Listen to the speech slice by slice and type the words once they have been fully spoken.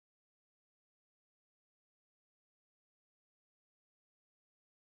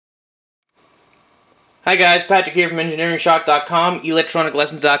Hi guys, Patrick here from EngineeringShock.com,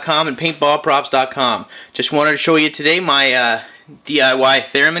 ElectronicLessons.com, and PaintballProps.com. Just wanted to show you today my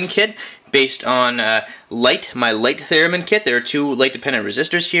DIY Theramin kit based on my light Theramin kit. There are two light-dependent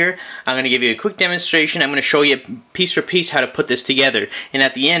resistors here. I'm going to give you a quick demonstration. I'm going to show you piece for piece how to put this together. And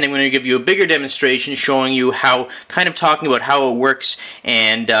at the end, I'm going to give you a bigger demonstration showing you how, talking about how it works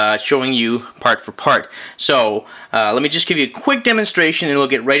and showing you part for part. So let me just give you a quick demonstration and we'll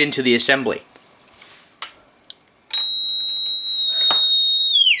get right into the assembly.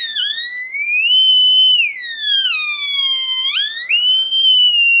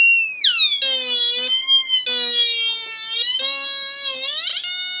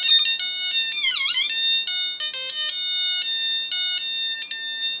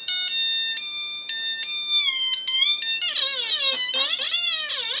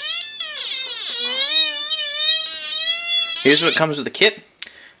 Here's what comes with the kit.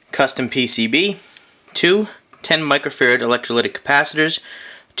 Custom PCB, two 10 microfarad electrolytic capacitors,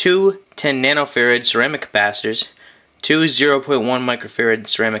 two 10 nanofarad ceramic capacitors, two 0.1 microfarad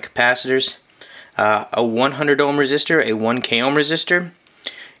ceramic capacitors, a 100 ohm resistor, a 1K ohm resistor,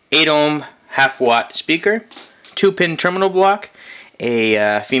 8 ohm half-watt speaker, 2-pin terminal block,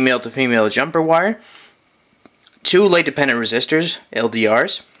 a female-to-female jumper wire, two light-dependent resistors,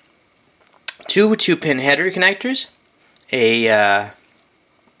 LDRs, two 2-pin header connectors, a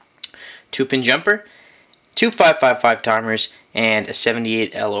 2-pin jumper, two 555 timers, and a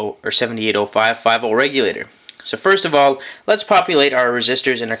 7805 5-volt regulator. So first of all, let's populate our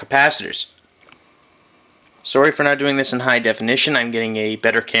resistors and our capacitors. Sorry for not doing this in high definition. I'm getting a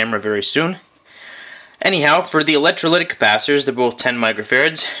better camera very soon. Anyhow, for the electrolytic capacitors, they're both 10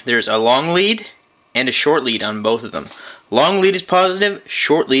 microfarads. There's a long lead and a short lead on both of them. Long lead is positive,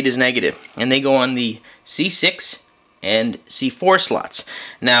 short lead is negative, and they go on the C6 and C4 slots.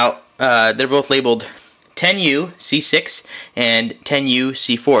 Now, they're both labeled 10U C6 and 10U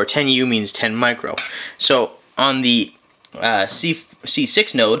C4. 10U means 10 micro. So on the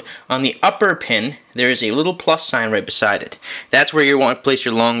C6 node, on the upper pin, there is a little plus sign right beside it. That's where you want to place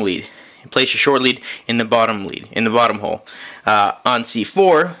your long lead. You place your short lead in the bottom hole. On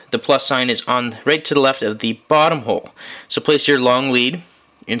C4, the plus sign is on right to the left of the bottom hole. So place your long lead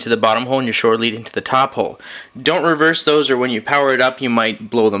into the bottom hole and your short lead into the top hole. Don't reverse those, or when you power it up you might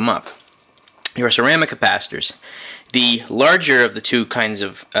blow them up. Your ceramic capacitors. The larger of the two kinds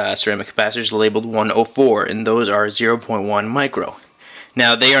of ceramic capacitors are labeled 104, and those are 0.1 micro.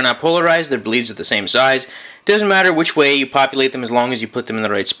 Now they are not polarized, their bleeds are the same size. Doesn't matter which way you populate them as long as you put them in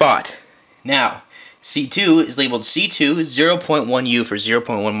the right spot. Now, C2 is labeled C2 0.1U for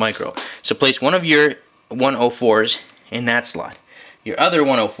 0.1 micro. So place one of your 104s in that slot. Your other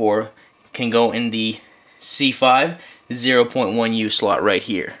 104 can go in the C5 0.1U slot right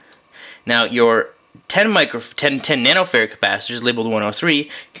here. Now your 10 nanofarad capacitors labeled 103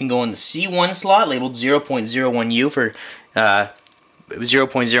 can go in the C1 slot labeled 0.01U for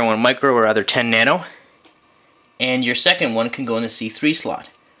 0.01 micro, or other 10 nano. And your second one can go in the C3 slot.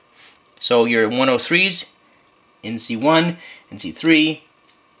 So your 103s in C1 and C3,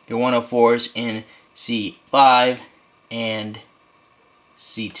 your 104s in C5 and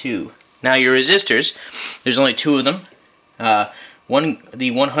C2. Now your resistors, there's only two of them. The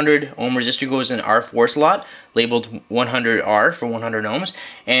 100 ohm resistor goes in R4 slot, labeled 100R for 100 ohms,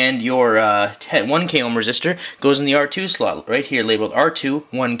 and your 1K ohm resistor goes in the R2 slot, right here, labeled R2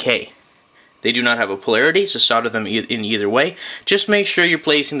 1K. They do not have a polarity, so solder them in either way. Just make sure you're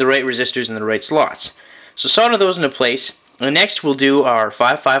placing the right resistors in the right slots. So solder those into place, and next we'll do our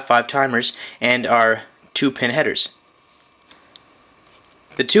 555 timers and our 2-pin headers.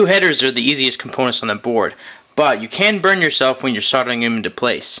 The two headers are the easiest components on the board, but you can burn yourself when you're soldering them into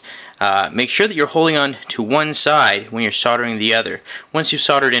place. Make sure that you're holding on to one side when you're soldering the other. Once you've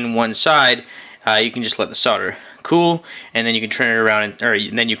soldered in one side, you can just let the solder cool, and then you can turn it around,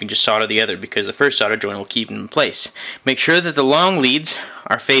 and then you can just solder the other, because the first solder joint will keep it in place. Make sure that the long leads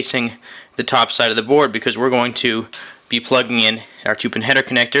are facing the top side of the board, because we're going to be plugging in our 2-pin header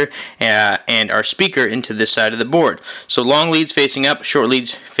connector and our speaker into this side of the board. So long leads facing up, short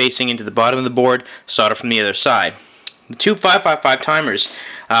leads facing into the bottom of the board, solder from the other side. The two 555 timers,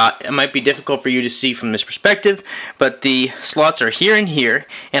 it might be difficult for you to see from this perspective, but the slots are here and here,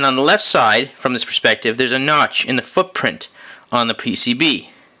 and on the left side, from this perspective, there's a notch in the footprint on the PCB.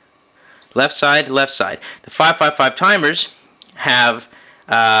 Left side, left side. The 555 timers have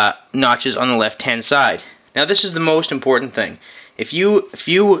notches on the left-hand side. Now this is the most important thing. If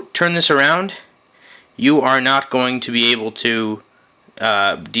you turn this around, you are not going to be able to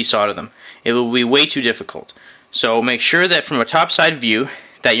desolder them. It will be way too difficult. So make sure that from a top side view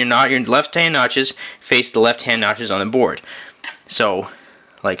that your left-hand notches face the left-hand notches on the board. So,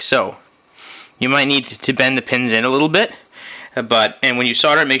 like so. You might need to bend the pins in a little bit, and when you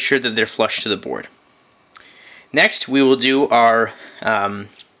solder, make sure that they're flush to the board. Next, we will do our,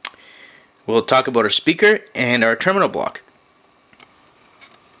 we'll talk about our speaker and our terminal block.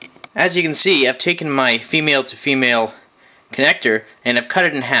 As you can see, I've taken my female to female connector and I've cut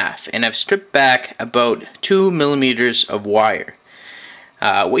it in half, and I've stripped back about 2 millimeters of wire.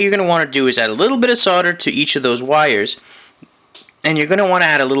 What you're going to want to do is add a little bit of solder to each of those wires, and you're going to want to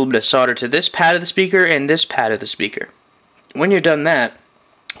add a little bit of solder to this pad of the speaker and this pad of the speaker. When you're done that,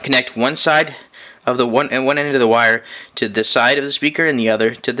 connect one side of the one end of the wire to this side of the speaker and the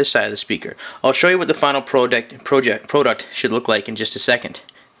other to this side of the speaker. I'll show you what the final product should look like in just a second.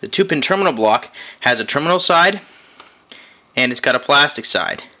 The 2-pin terminal block has a terminal side and it's got a plastic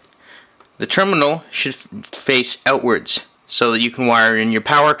side. The terminal should face outwards so that you can wire in your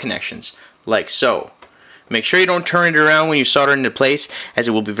power connections, like so. Make sure you don't turn it around when you solder it into place, as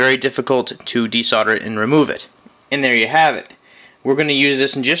it will be very difficult to desolder it and remove it. And there you have it. We're going to use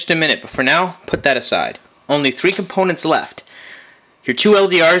this in just a minute, but for now, put that aside. Only 3 components left. Your 2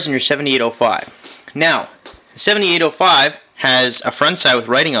 LDRs and your 7805. Now, the 7805 has a front side with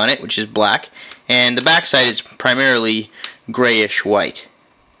writing on it, which is black, and the back side is primarily grayish white.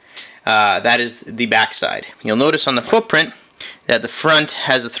 That is the back side. You'll notice on the footprint that the front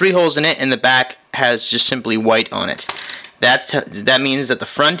has the 3 holes in it and the back has just simply white on it. That means that the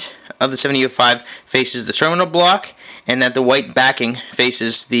front of the 7805 faces the terminal block and that the white backing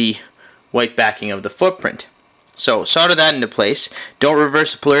faces the white backing of the footprint. So solder that into place. Don't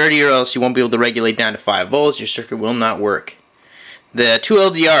reverse the polarity or else you won't be able to regulate down to 5 volts. Your circuit will not work. The 2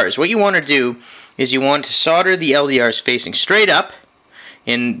 LDRs, what you want to do is you want to solder the LDRs facing straight up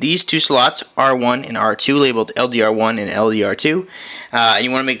in these 2 slots, R1 and R2, labeled LDR1 and LDR2. And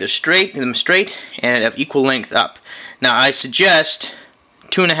you want to make them straight and of equal length up. Now I suggest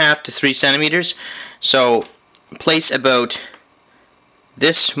 2.5 to 3 centimeters. So place about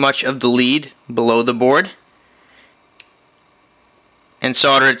this much of the lead below the board and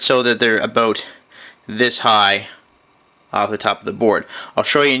solder it so that they're about this high off the top of the board. I'll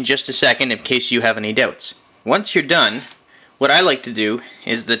show you in just a second in case you have any doubts. Once you're done, what I like to do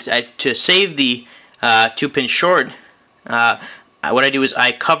is that to save the 2-pin short, what I do is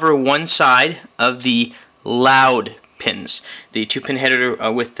I cover one side of the loud pins, the 2-pin header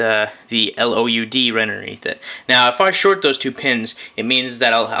with the LOUD right underneath it. Now if I short those 2 pins, it means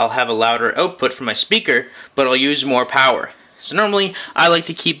that I'll have a louder output from my speaker, but I'll use more power. So normally I like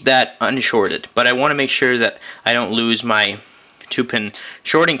to keep that unshorted, but I want to make sure that I don't lose my 2-pin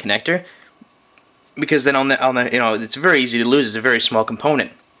shorting connector, because then it's very easy to lose. It's a very small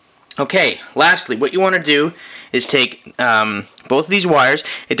component. Okay, lastly, what you want to do is take both of these wires,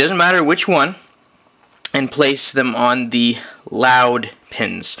 it doesn't matter which one, and place them on the loud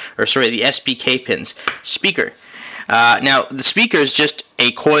pins, or sorry, the SPK pins, speaker. Now, the speaker is just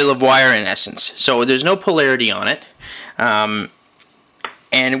a coil of wire in essence, so there's no polarity on it.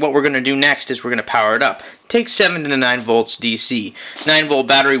 And what we're going to do next is we're going to power it up. Take 7 to 9 volts DC. 9-volt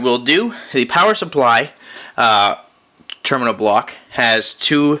battery will do. The power supply terminal block has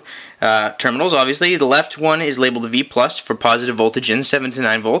 2 terminals, obviously. The left one is labeled V plus for positive voltage in 7 to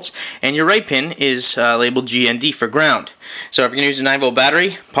 9 volts, and your right pin is labeled GND for ground. So if you're going to use a 9-volt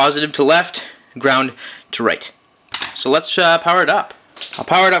battery, positive to left, ground to right. So let's power it up. I'll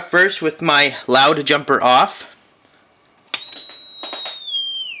power it up first with my loud jumper off.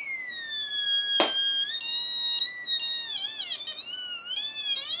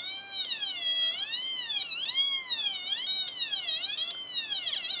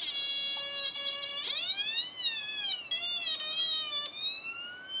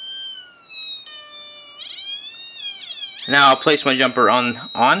 Now I'll place my jumper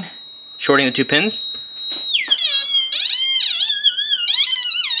on, shorting the 2 pins.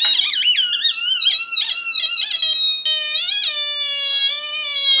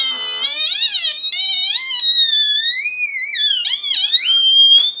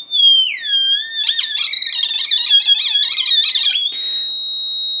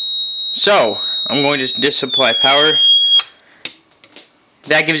 So, I'm going to just supply power.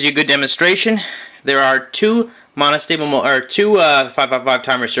 That gives you a good demonstration. There are 2 monostable, or 2 555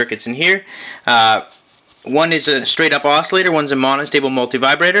 timer circuits in here. One is a straight up oscillator, one's a monostable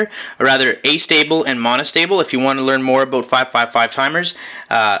multivibrator, or rather astable and monostable. If you want to learn more about 555 timers,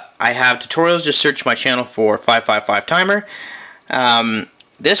 I have tutorials. Just search my channel for 555 timer.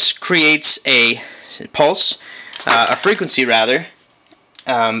 This creates a pulse, a frequency rather,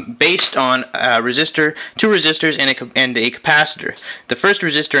 based on two resistors and a capacitor. The first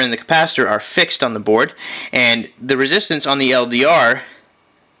resistor and the capacitor are fixed on the board, and the resistance on the LDR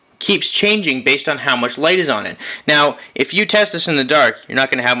keeps changing based on how much light is on it. Now, if you test this in the dark, you're not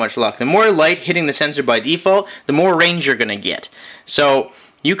going to have much luck. The more light hitting the sensor by default, the more range you're going to get. So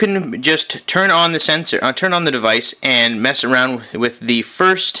you can just turn on the sensor, turn on the device, and mess around with the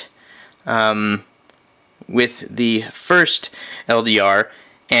first LDR,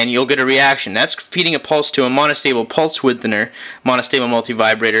 and you'll get a reaction. That's feeding a pulse to a monostable pulse widthener, monostable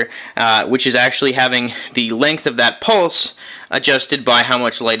multivibrator, which is actually having the length of that pulse adjusted by how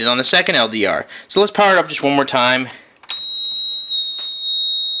much light is on the second LDR. So let's power it up just one more time.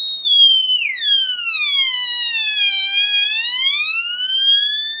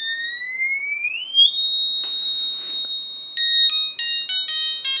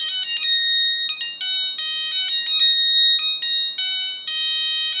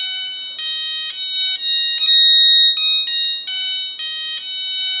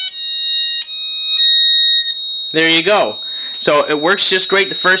 There you go. So it works just great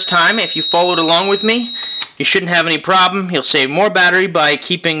the first time. If you followed along with me, you shouldn't have any problem. You'll save more battery by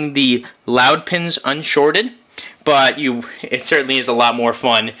keeping the loud pins unshorted, but it certainly is a lot more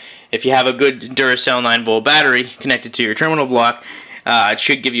fun if you have a good Duracell 9-volt battery connected to your terminal block. It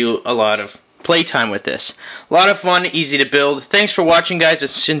should give you a lot of playtime with this. A lot of fun, easy to build. Thanks for watching, guys. I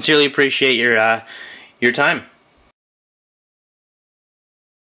sincerely appreciate your time.